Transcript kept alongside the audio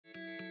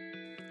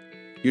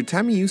Your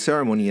TAMIU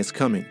ceremony is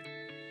coming.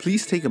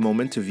 Please take a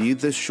moment to view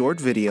this short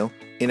video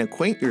and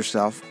acquaint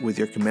yourself with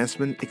your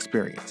commencement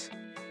experience.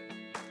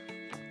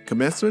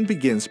 Commencement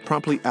begins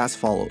promptly as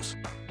follows.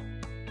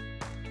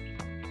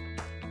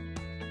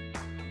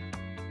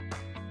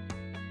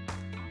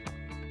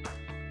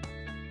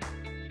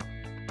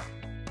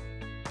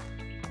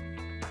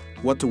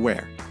 What to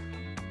wear.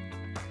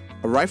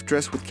 Arrive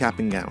dressed with cap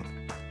and gown.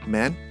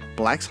 Men,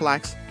 black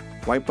slacks,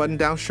 white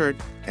button-down shirt,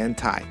 and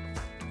tie.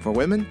 For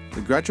women,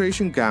 the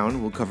graduation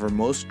gown will cover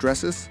most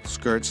dresses,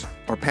 skirts,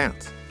 or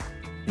pants.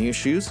 New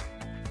shoes?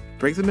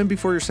 Break them in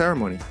before your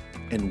ceremony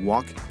and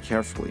walk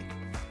carefully.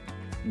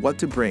 What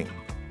to bring.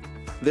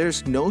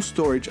 There's no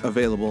storage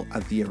available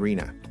at the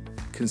arena.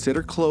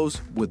 Consider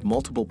clothes with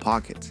multiple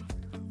pockets.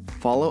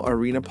 Follow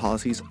arena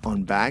policies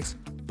on bags,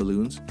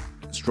 balloons,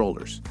 and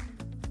strollers.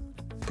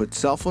 Put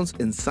cell phones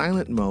in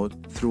silent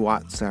mode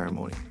throughout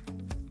ceremony.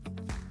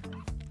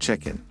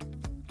 Check-in.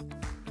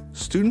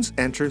 Students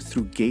enter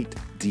through Gate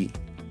D.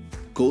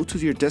 Go to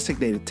your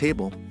designated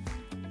table,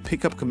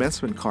 pick up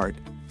commencement card,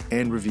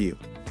 and review.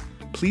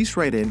 Please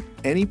write in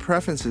any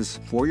preferences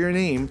for your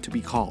name to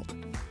be called.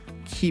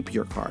 Keep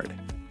your card.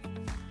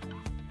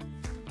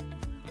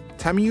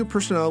 TAMIU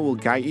personnel will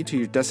guide you to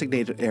your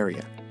designated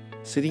area.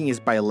 Seating is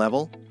by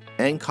level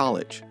and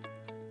college.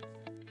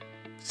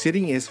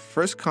 Seating is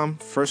first come,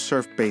 first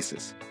served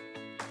basis.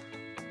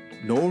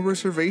 No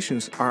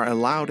reservations are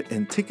allowed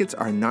and tickets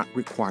are not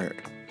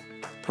required.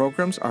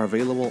 Programs are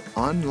available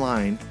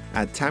online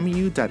at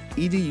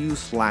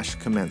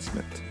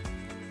tamiu.edu/commencement.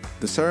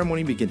 The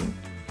ceremony beginning.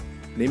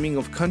 Naming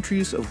of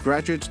countries of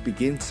graduates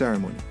begin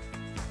ceremony.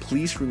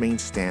 Please remain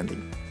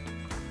standing.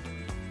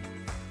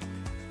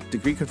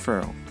 Degree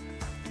conferral.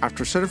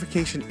 After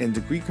certification and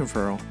degree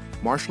conferral,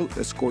 Marshal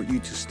escort you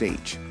to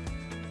stage.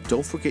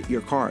 Don't forget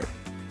your card.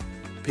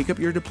 Pick up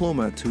your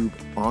diploma tube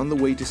on the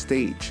way to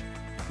stage.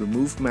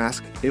 Remove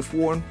mask if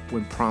worn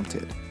when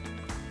prompted.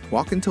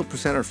 Walk until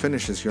presenter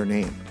finishes your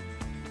name.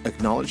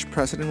 Acknowledge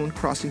president when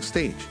crossing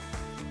stage.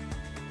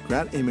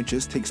 Grad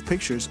Images takes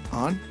pictures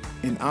on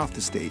and off the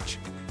stage.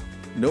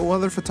 No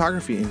other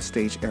photography in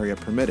stage area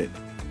permitted.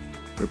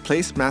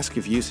 Replace mask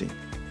if using.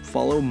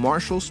 Follow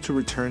marshals to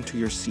return to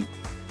your seat.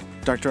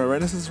 Dr.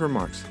 Arenas'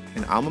 remarks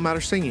and alma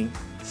mater singing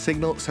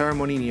signal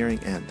ceremony nearing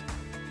end.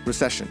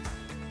 Recession.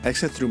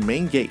 Exit through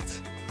main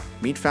gates.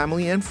 Meet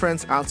family and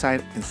friends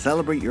outside and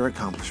celebrate your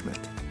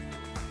accomplishment.